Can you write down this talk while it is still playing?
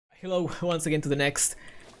Hello once again to the next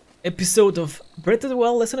episode of Breath of the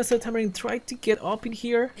Wild. Lesson as a timer and try to get up in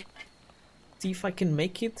here. See if I can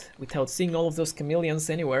make it without seeing all of those chameleons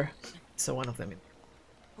anywhere. So one of them in.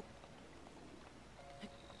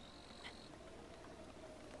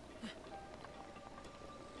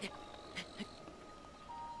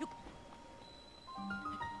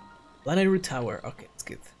 Planetary Tower. Okay, that's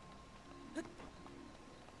good.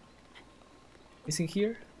 Missing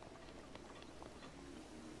here?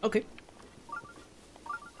 Okay.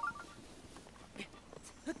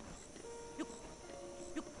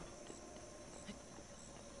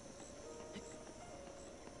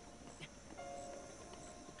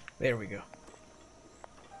 There we go.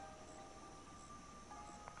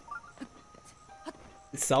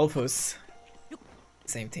 The Salvos.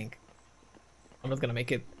 Same thing. I'm not gonna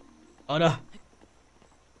make it. Oh no!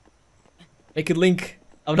 Make it, Link!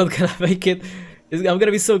 I'm not gonna make it. I'm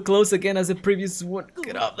gonna be so close again as the previous one.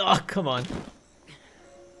 Get up! Oh, come on.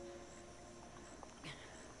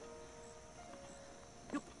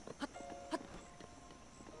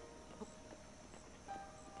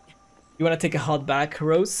 You wanna take a hot back,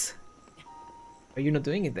 Rose? Are you not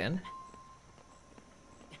doing it then?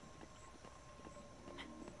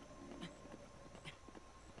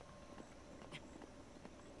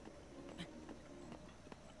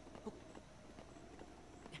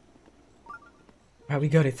 Ah, we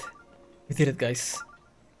got it. We did it, guys.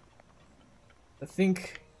 I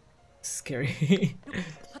think it's scary.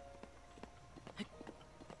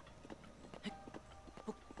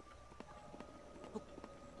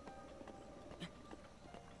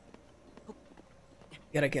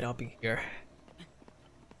 Gotta get up in here.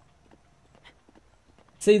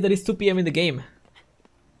 Say that it's 2 PM in the game.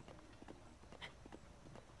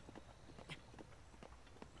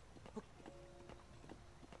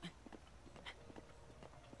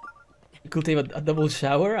 You could take a double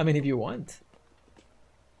shower, I mean, if you want.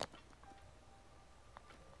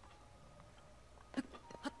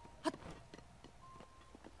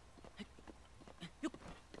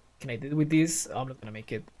 Can I do it with this? Oh, I'm not gonna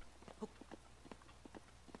make it.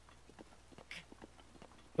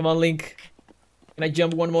 Come on, Link. Can I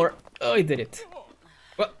jump one more? Oh, I did it.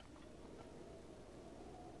 What?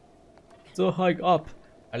 So high up.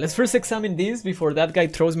 Let's first examine this before that guy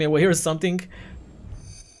throws me away or something.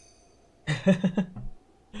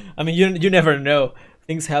 I mean, you never know.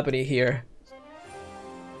 Things happening here.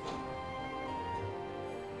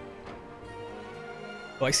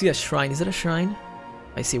 Oh, I see a shrine. Is it a shrine?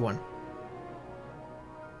 I see one.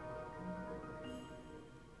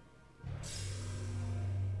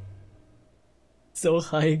 So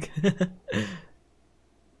high.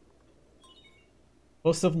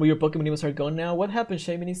 Most of your Pokemon emos are gone now. What happened,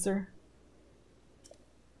 Shay Minister?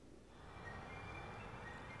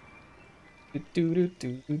 We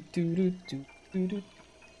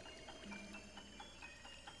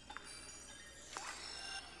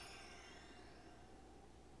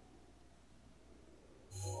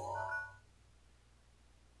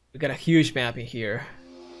got a huge map in here.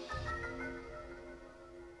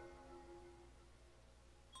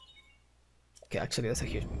 Okay, actually that's a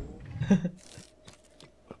huge map.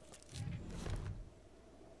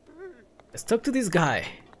 Let's talk to this guy.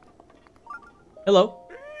 Hello.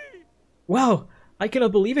 Wow, I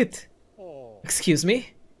cannot believe it. Excuse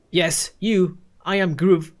me? Yes, you. I am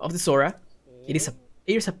Groove of the Sora. It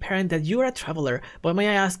is apparent that you are a traveler, but may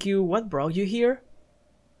I ask you what brought you here?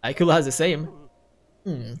 I could ask the same.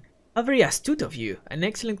 How very astute of you. An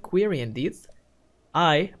excellent query indeed.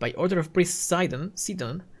 I, by order of Priest Sidon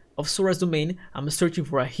of Sora's domain, am searching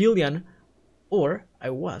for a Hylian, or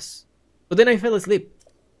I was. But then I fell asleep.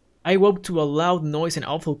 I woke to a loud noise and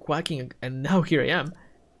awful quacking, and now here I am.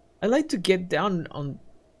 I'd like to get down on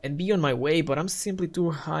and be on my way, but I'm simply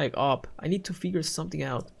too high up. I need to figure something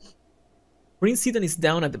out. Prince Sidon is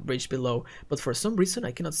down at the bridge below, but for some reason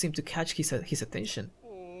I cannot seem to catch his attention.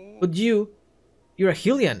 But you're a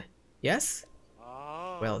Hylian, yes?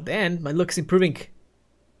 Well then, my luck is improving.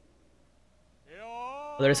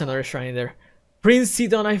 Oh, there's another shrine in there. Prince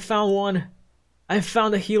Sidon, I found one. I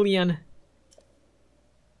found a Hylian.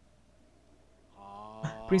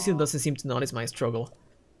 Prince Sidon doesn't seem to notice my struggle.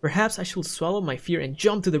 Perhaps I should swallow my fear and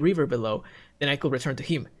jump to the river below. Then I could return to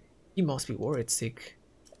him. He must be worried sick.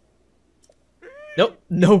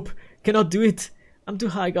 Nope. Cannot do it. I'm too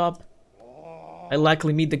high up. I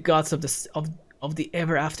likely meet the gods of the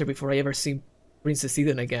ever after before I ever see Princess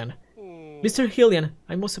Eden again. Mr. Hylian,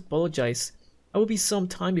 I must apologize. I will be some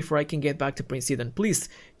time before I can get back to Prince Eden. Please,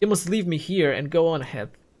 you must leave me here and go on ahead.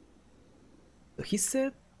 So he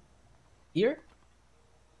said here?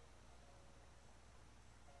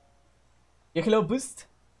 Yeah, hello, Boost.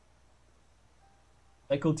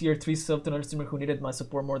 I could tier 3 sub to another streamer who needed my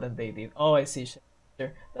support more than they did. Oh, I see. Sure.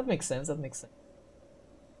 That makes sense. That makes sense.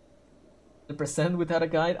 The percent without a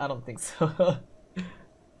guide? I don't think so.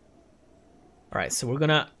 Alright, so we're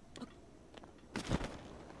gonna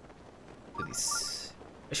do this.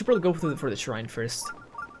 I should probably go for the shrine first.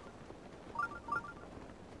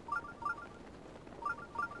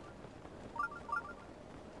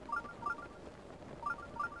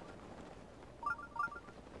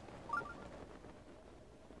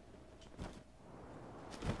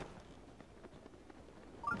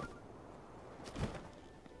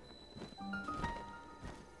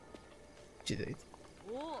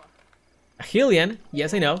 A Hylian?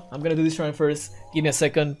 Yes, I know. I'm gonna do this shrine first. Give me a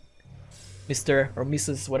second, Mr. or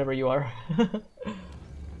Mrs. whatever you are.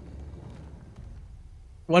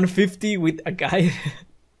 150 with a guide.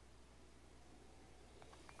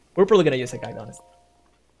 We're probably gonna use a guide, honestly.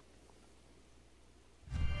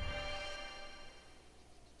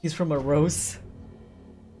 He's from a rose.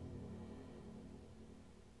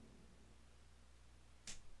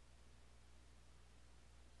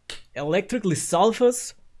 Electric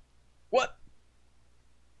Lysalphus? What?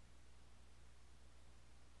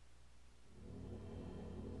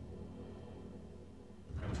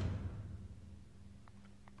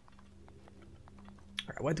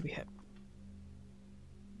 Alright, what do we have?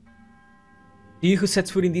 You who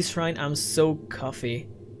sets foot in this shrine, I'm so coffee.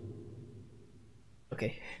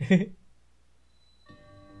 Okay.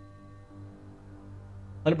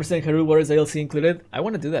 100% Haru Waters DLC included. I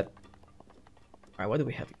want to do that. Alright, what do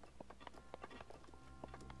we have?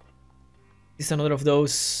 This is another of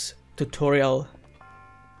those tutorial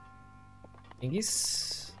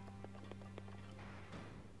thingies.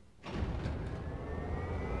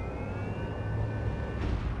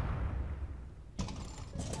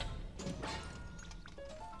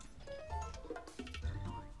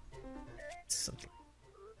 Something.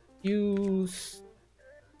 Use.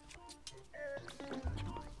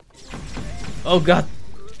 Oh god.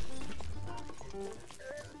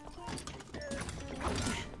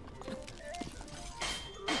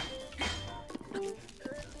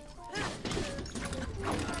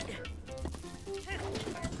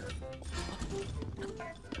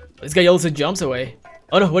 This guy also jumps away.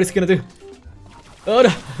 Oh no, what is he gonna do? Oh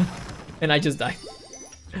no! And I just die.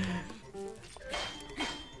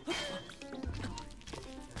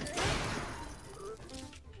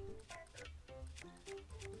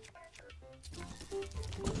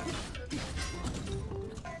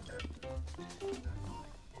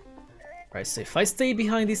 Right, so if I stay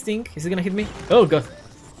behind this thing, is it gonna hit me? Oh god.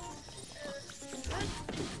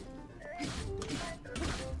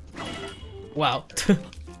 Wow.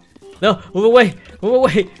 No, move away! Move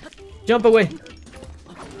away! Jump away!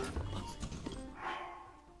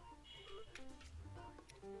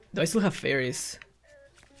 Do I still have fairies?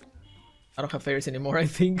 I don't have fairies anymore, I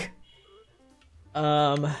think.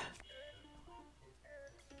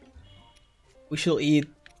 We should eat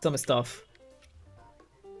some stuff.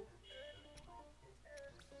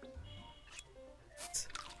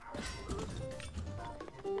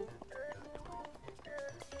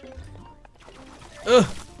 Ugh!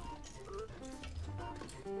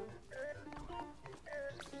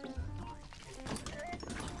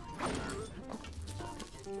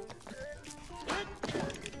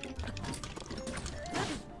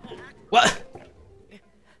 What?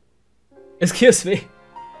 Excuse me.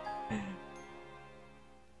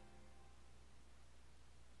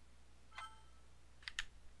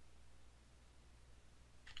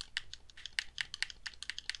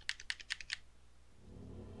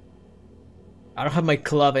 I don't have my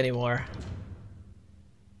club anymore.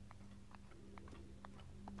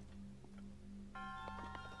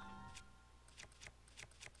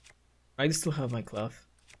 I still have my club.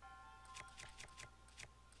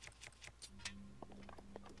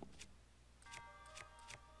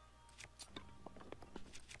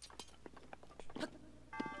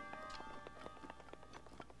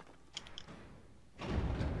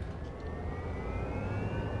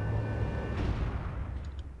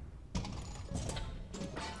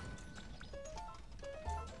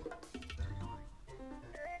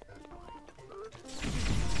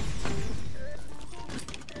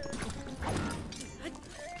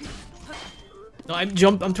 No, I'm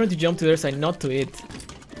trying to jump to their side, not to it.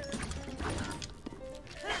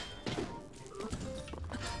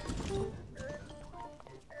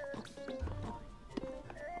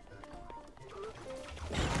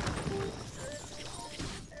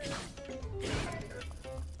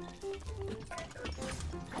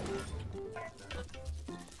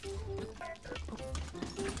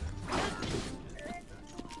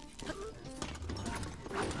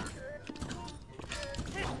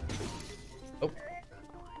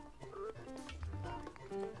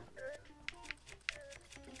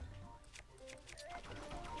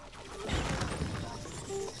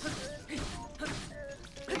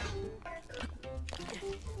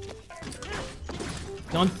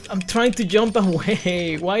 No, I'm trying to jump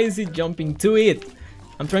away. Why is it jumping to it?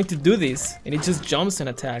 I'm trying to do this, and it just jumps and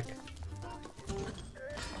attack.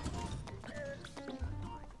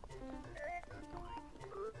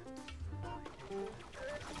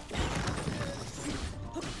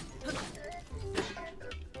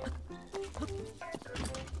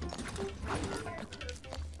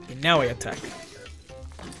 Okay, now I attack.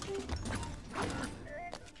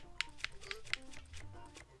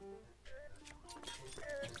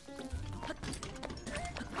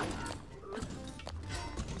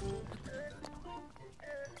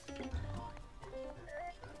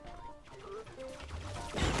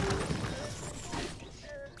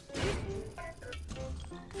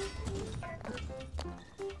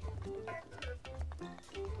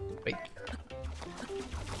 Wait.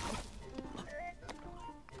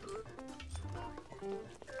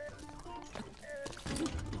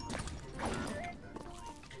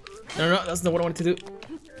 No, no, that's not what I wanted to do.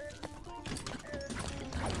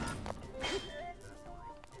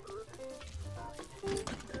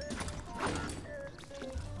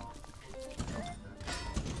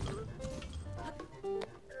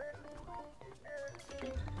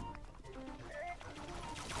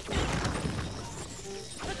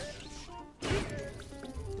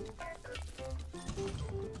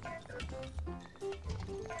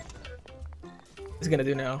 What's he gonna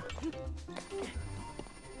do now?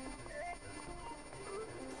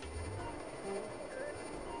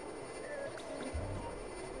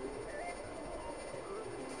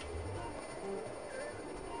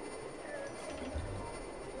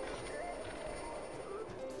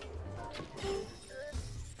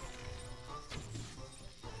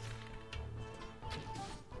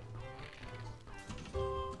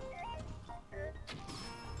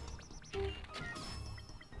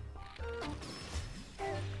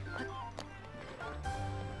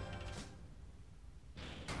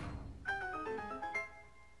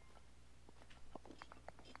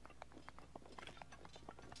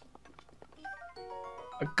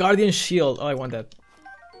 A guardian shield. Oh, I want that.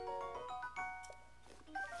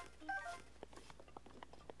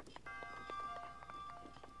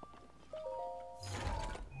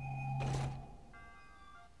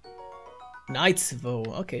 Knight's Vow.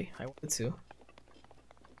 Okay, I wanted to.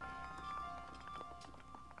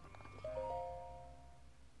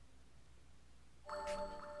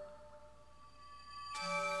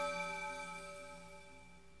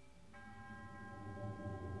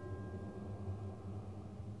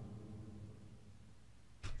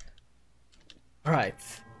 All right.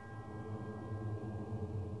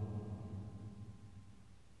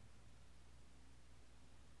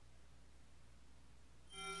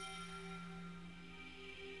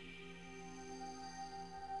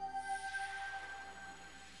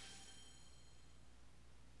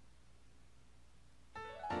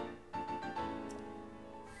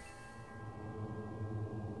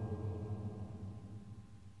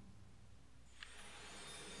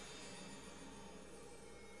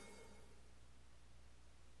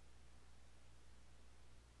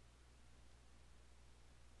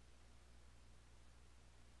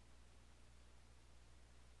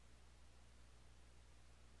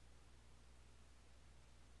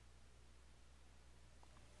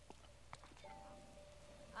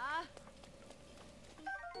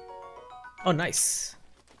 Oh, nice.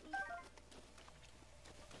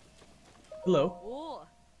 Hello.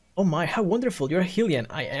 Oh my, how wonderful! You're a Hylian.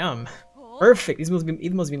 I am. Perfect. It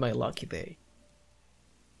must be my lucky day.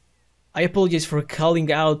 I apologize for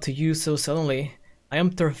calling out to you so suddenly. I am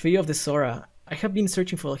Torfeo of the Sora. I have been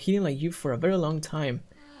searching for a Hylian like you for a very long time.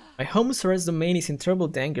 My home Sora's domain is in terrible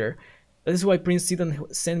danger. That is why Prince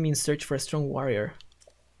Sidon sent me in search for a strong warrior.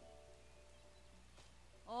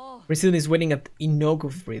 Prince Sidon is waiting at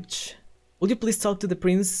Inogu Bridge. Will you please talk to the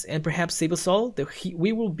prince and perhaps save us all?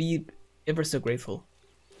 We will be ever so grateful.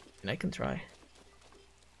 And I can try.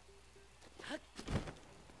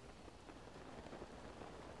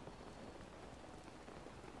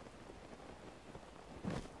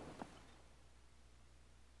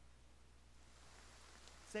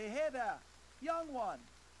 Say hey there, young one.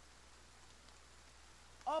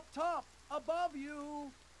 Up top, above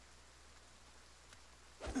you.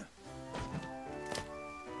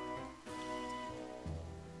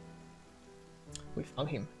 We found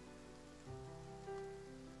him.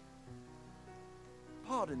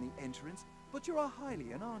 Pardon the entrance, but you're a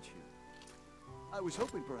Hylian, aren't you? I was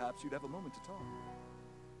hoping perhaps you'd have a moment to talk.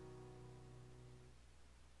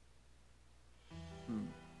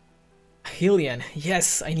 Hylian,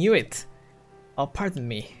 yes, I knew it. Oh, pardon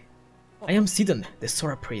me. I am Sidon, the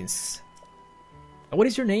Sora Prince. What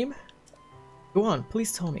is your name? Go on,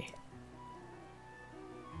 please tell me.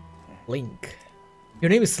 Link. Your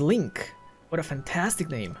name is Link. What a fantastic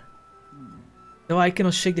name. Though I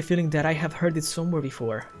cannot shake the feeling that I have heard it somewhere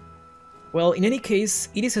before. Well, in any case,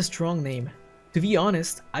 it is a strong name. To be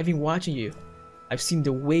honest, I've been watching you. I've seen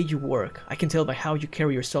the way you work. I can tell by how you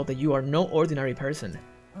carry yourself that you are no ordinary person.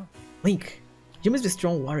 Link, you must be a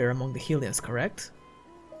strong warrior among the Hylians, correct?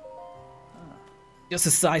 Just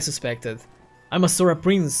as I suspected. I'm a Sora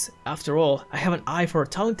prince, after all. I have an eye for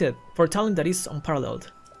talent that is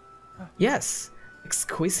unparalleled. Yes,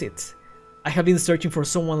 exquisite. I have been searching for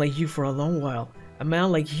someone like you for a long while. A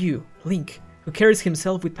man like you, Link, who carries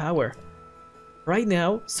himself with power. Right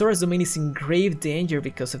now, Sora's domain is in grave danger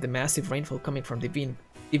because of the massive rainfall coming from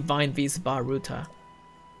Divine Beast Baruta.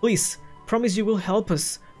 Please, promise you will help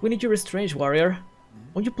us. We need your strange warrior.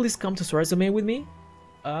 Won't you please come to Sora's domain with me?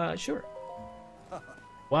 Sure.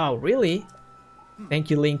 Wow, really? Thank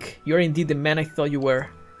you, Link. You are indeed the man I thought you were.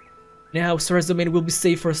 Now, Sora's domain will be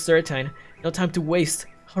safe for certain. No time to waste.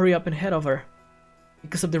 Hurry up and head over.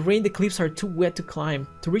 Because of the rain, the cliffs are too wet to climb.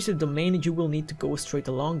 To reach the domain, you will need to go straight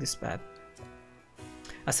along this path.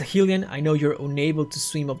 As a Hylian, I know you're unable to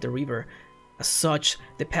swim up the river. As such,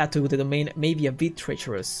 the path to the domain may be a bit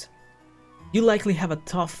treacherous. You likely have a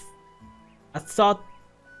thought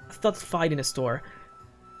fight in a store.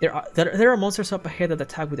 There are monsters up ahead that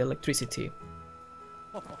attack with electricity.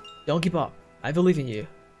 Don't give up. I believe in you.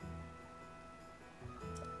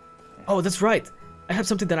 Oh, that's right. I have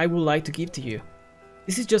something that I would like to give to you.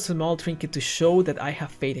 This is just a small trinket to show that I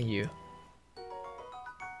have faith in you.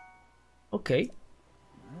 Okay.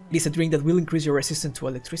 It is a drink that will increase your resistance to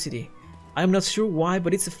electricity. I am not sure why,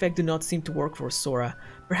 but its effect do not seem to work for Sora.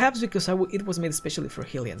 Perhaps because it was made especially for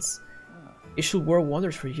Hylians. It should work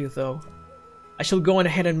wonders for you, though. I shall go on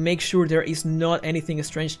ahead and make sure there is not anything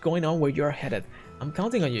strange going on where you are headed. I'm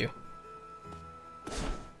counting on you.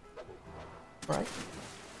 Alright.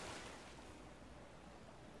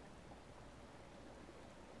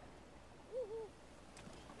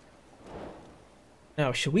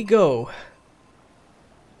 Now, should we go?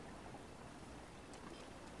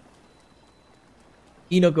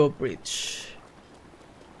 Inogo Bridge.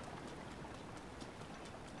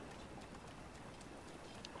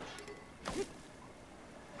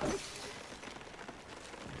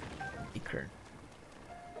 Beacon.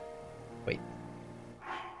 Wait.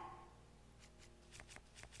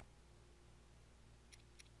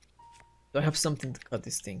 Do I have something to cut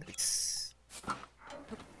this thing? Please.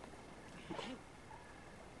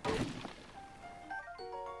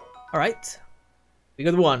 Alright. We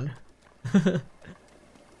got one.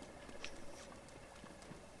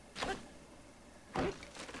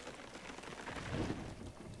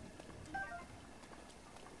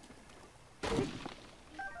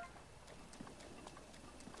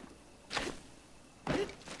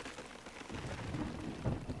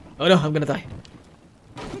 Oh no, I'm gonna die.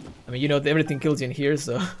 I mean, you know, everything kills you in here,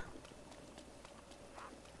 so...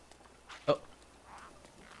 Oh.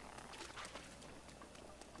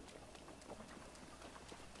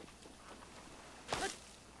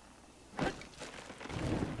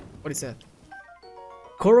 What is that?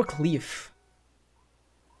 Korok Leaf.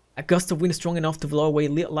 A gust of wind strong enough to blow away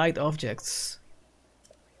light objects.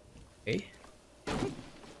 Okay.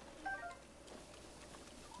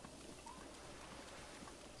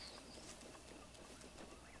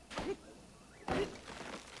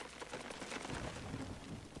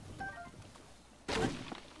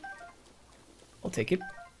 Take it.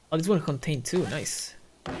 Oh, this one contained two. Nice.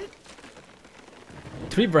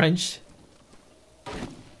 Tree branch.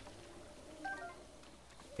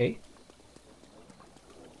 Okay.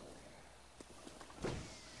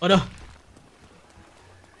 Oh no.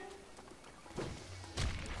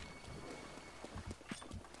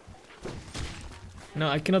 No,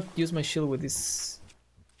 I cannot use my shield with this.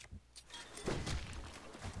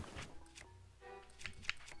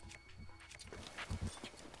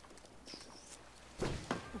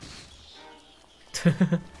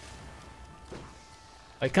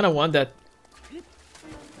 I kind of want that.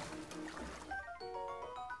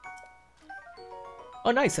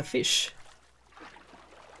 Oh nice, a fish.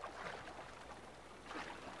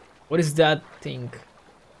 What is that thing?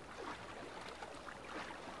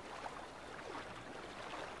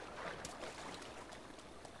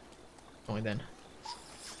 Oh, and then.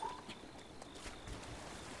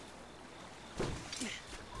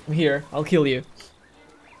 I'm here, I'll kill you.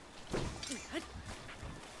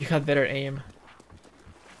 You had better aim.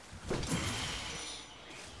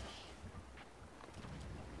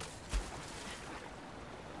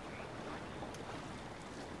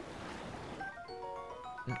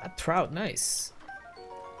 A trout, nice.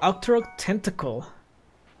 Outrog tentacle.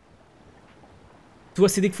 Too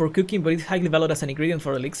acidic for cooking, but it's highly valued as an ingredient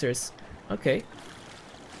for elixirs. Okay.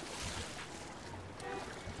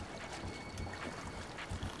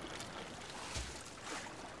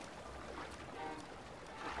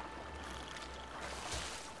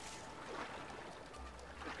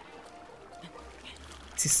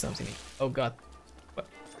 This is something. Oh god. What?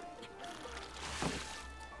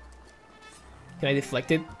 Can I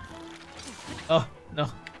deflect it? Oh, no.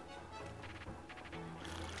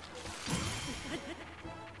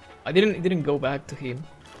 It didn't go back to him.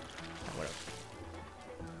 Whatever.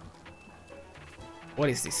 What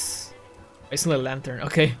is this? It's only a lantern.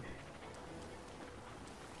 Okay.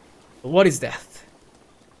 What is that?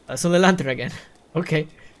 It's only a lantern again. Okay.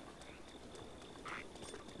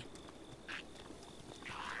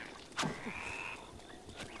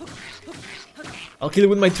 I'll kill it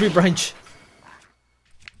with my tree branch.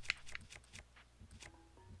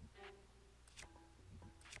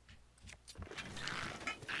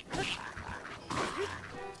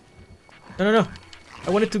 No. I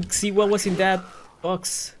wanted to see what was in that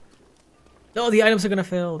box. No, the items are gonna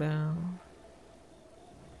fall down.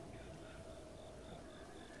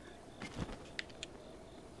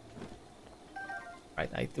 Right,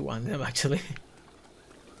 I do want them actually.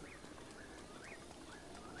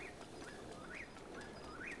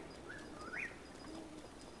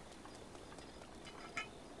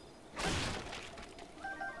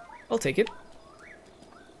 I'll take it.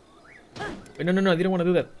 Wait, no, I didn't want to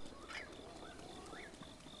do that.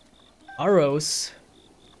 Arrows.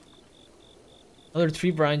 Another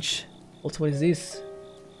tree branch. Also, what is this?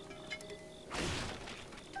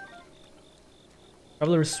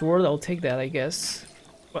 Traveler's sword, I'll take that, I guess.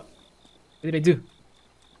 What did I do?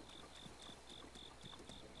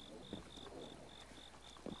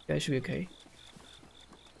 Yeah, I should be okay.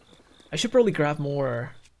 I should probably grab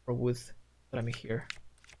more wood that I'm here.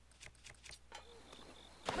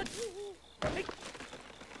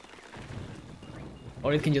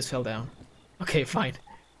 Or it can just fall down. Okay, fine.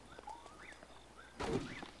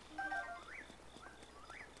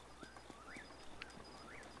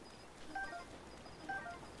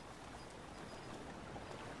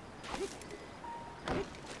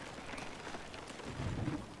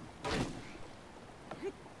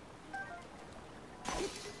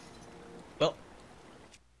 Well.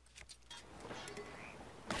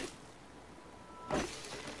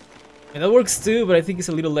 And that works too, but I think it's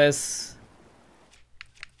a little less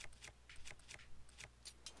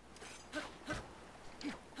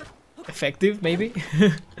effective, maybe?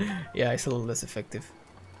 Yeah, it's a little less effective.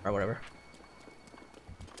 Or whatever.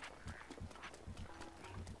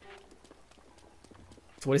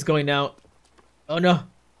 So what is going now? Oh no!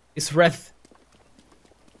 It's Wrath.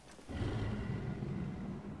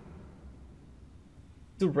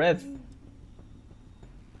 To Wrath.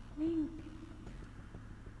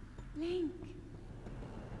 Link.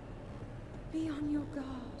 Be on your guard.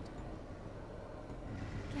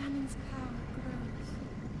 Ganon's power grows.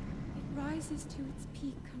 It rises to its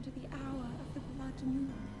peak under the hour of the blood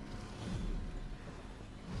moon.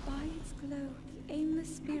 By its glow, the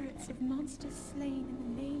aimless spirits of monsters slain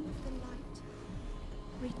in the name of the light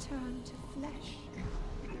return to flesh.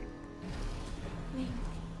 Link,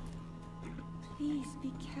 please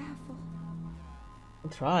be careful.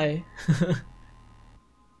 I'll try.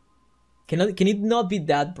 Can it not be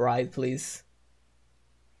that bright, please?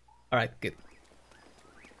 Alright, good.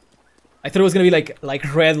 I thought it was gonna be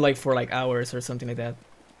like red like for like hours or something like that.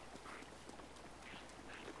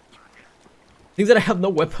 Things that I have no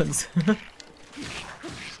weapons.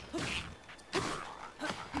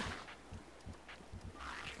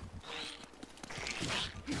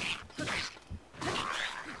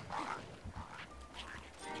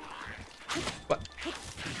 What?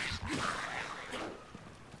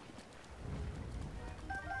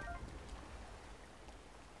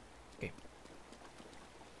 Okay.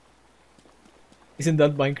 Isn't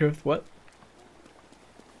that Minecraft? What?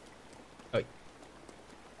 Oh.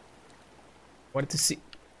 Wanted to see.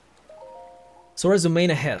 Sora's domain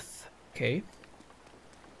ahead. Okay.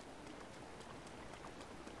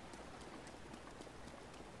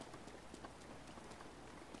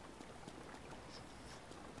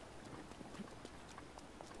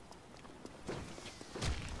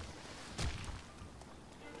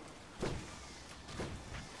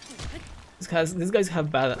 These guys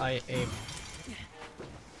have bad aim.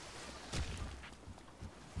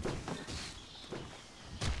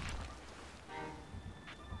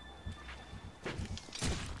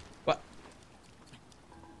 What?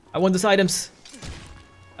 I want those items.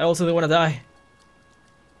 I also don't want to die.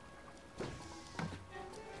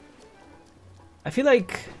 I feel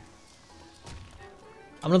like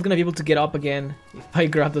I'm not gonna be able to get up again if I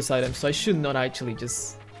grab those items, so I should not actually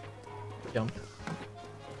just jump.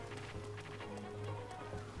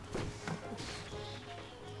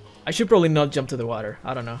 I should probably not jump to the water.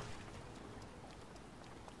 I don't know.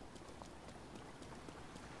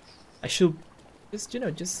 I should just, you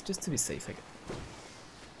know, just to be safe, I guess.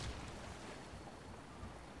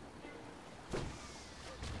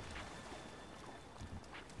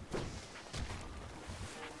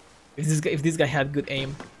 If this guy had good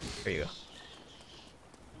aim, there you go.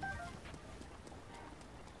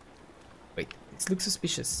 Wait, this looks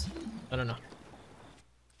suspicious. I don't know.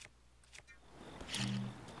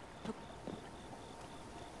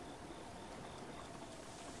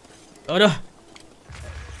 Oh no!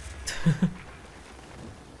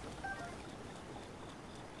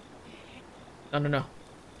 No, no, no.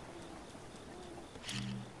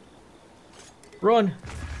 Run!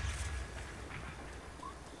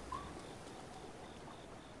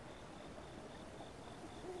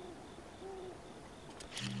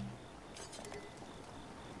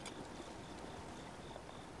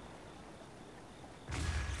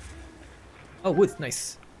 Oh, wood,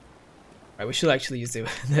 nice. Alright, we should actually use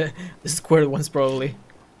the squared ones probably.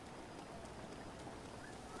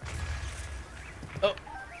 Oh!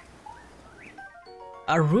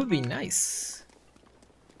 A ruby, nice.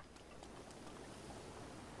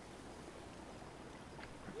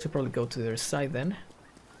 Should probably go to their side then.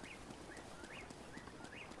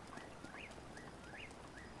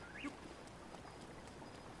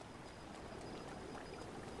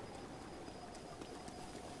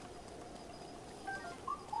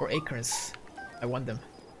 Or acorns. I want them.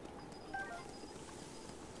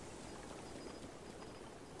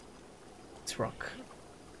 It's rock.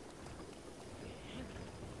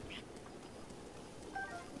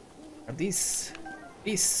 Are these?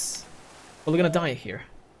 These? Well, we're gonna die here.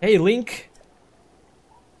 Hey, Link!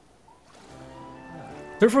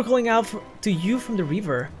 Sorry for calling out to you from the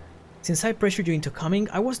river. Since I pressured you into coming,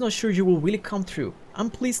 I was not sure you will really come through. I'm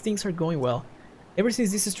pleased things are going well. Ever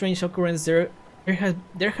since this strange occurrence, there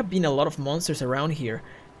have been a lot of monsters around here.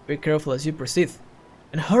 Be careful as you proceed.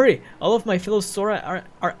 And hurry! All of my fellow Sora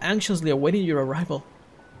are anxiously awaiting your arrival.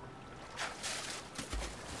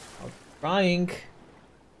 I'm trying.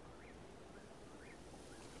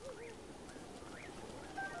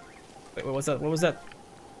 Wait, what was that? What was that?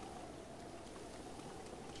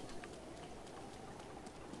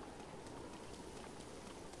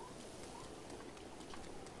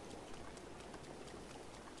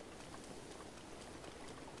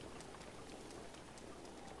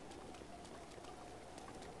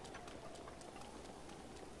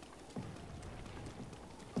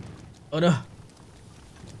 Oh no!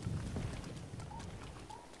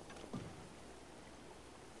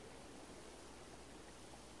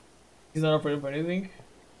 He's not afraid of anything?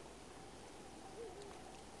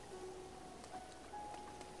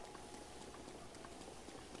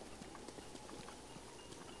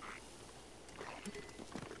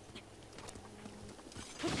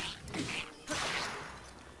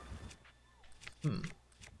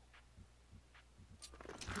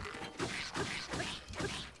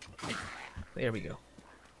 There we go.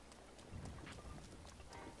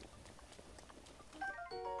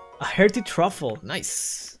 A hearty truffle,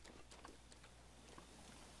 nice.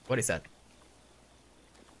 What is that?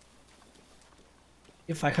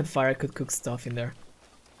 If I had fire, I could cook stuff in there.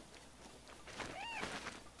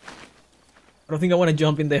 I don't think I want to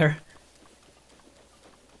jump in there.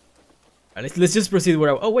 Alright, let's just proceed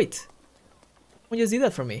where I... Oh, wait. Someone just did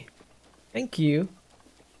that for me. Thank you.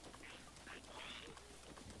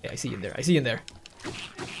 Yeah, I see you in there. I see you in there.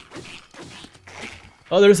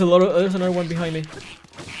 Oh, there's another one behind me.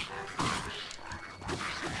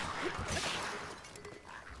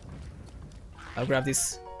 I'll grab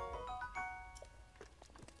this.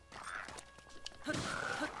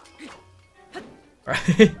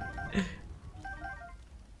 Alright.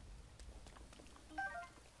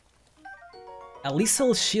 A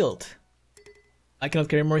lethal shield. I cannot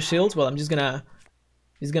carry more shields. Well, I'm just gonna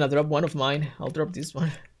drop one of mine. I'll drop this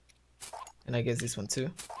one. And I guess this one too.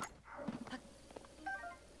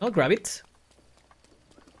 I'll grab it.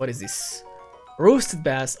 What is this? Roasted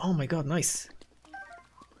bass. Oh my god, nice.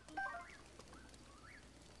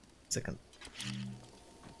 Second.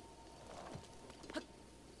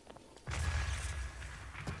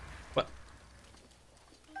 What?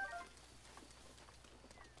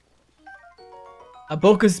 A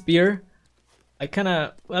Boca spear. I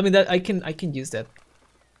kinda. I mean that I can use that.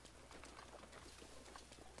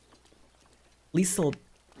 Lethal.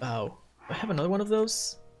 Wow. Do I have another one of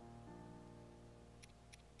those?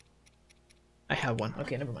 I have one.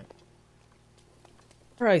 Okay, never mind.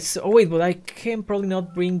 Alright, so, oh wait, but I can probably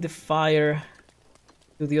not bring the fire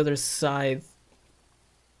to the other side.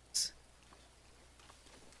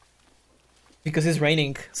 Because it's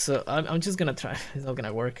raining, so I'm just gonna try. It's not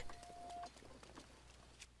gonna work.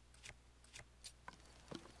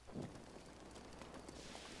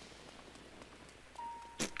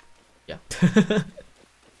 Yeah.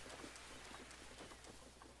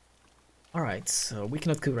 Alright, so we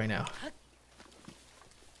cannot cook right now.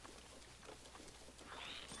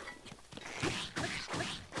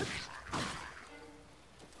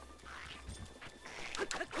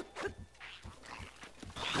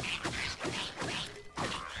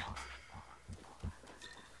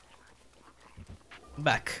 I'm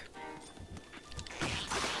back.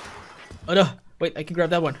 Oh no! Wait, I can grab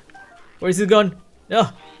that one. Where is it gone? No!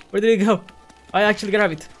 Where did it go? I actually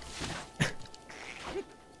grab it.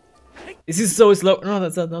 This is so slow. No,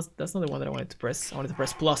 that's not the one that I wanted to press. I wanted to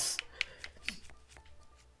press plus.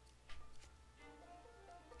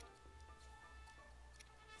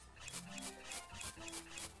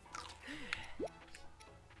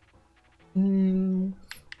 Hmm.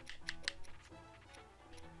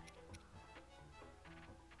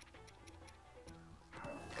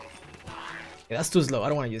 Yeah, that's too slow. I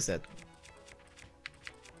don't want to use that.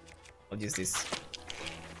 I'll use this.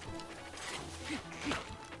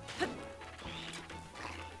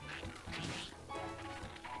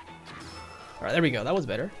 Alright, there we go. That was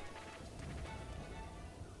better.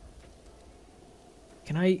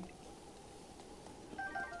 Can I...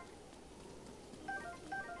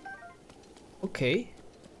 Okay.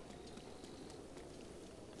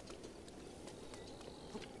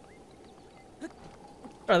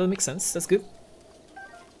 Alright, that makes sense. That's good.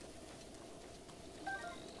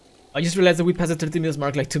 I just realized that we passed the 30 minutes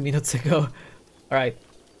mark like 2 minutes ago. Alright,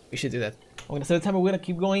 we should do that. I'm gonna set the timer, we're gonna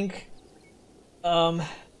keep going.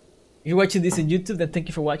 If you're watching this on YouTube, then thank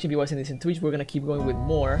you for watching. If you're watching this on Twitch, we're gonna keep going with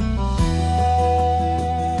more.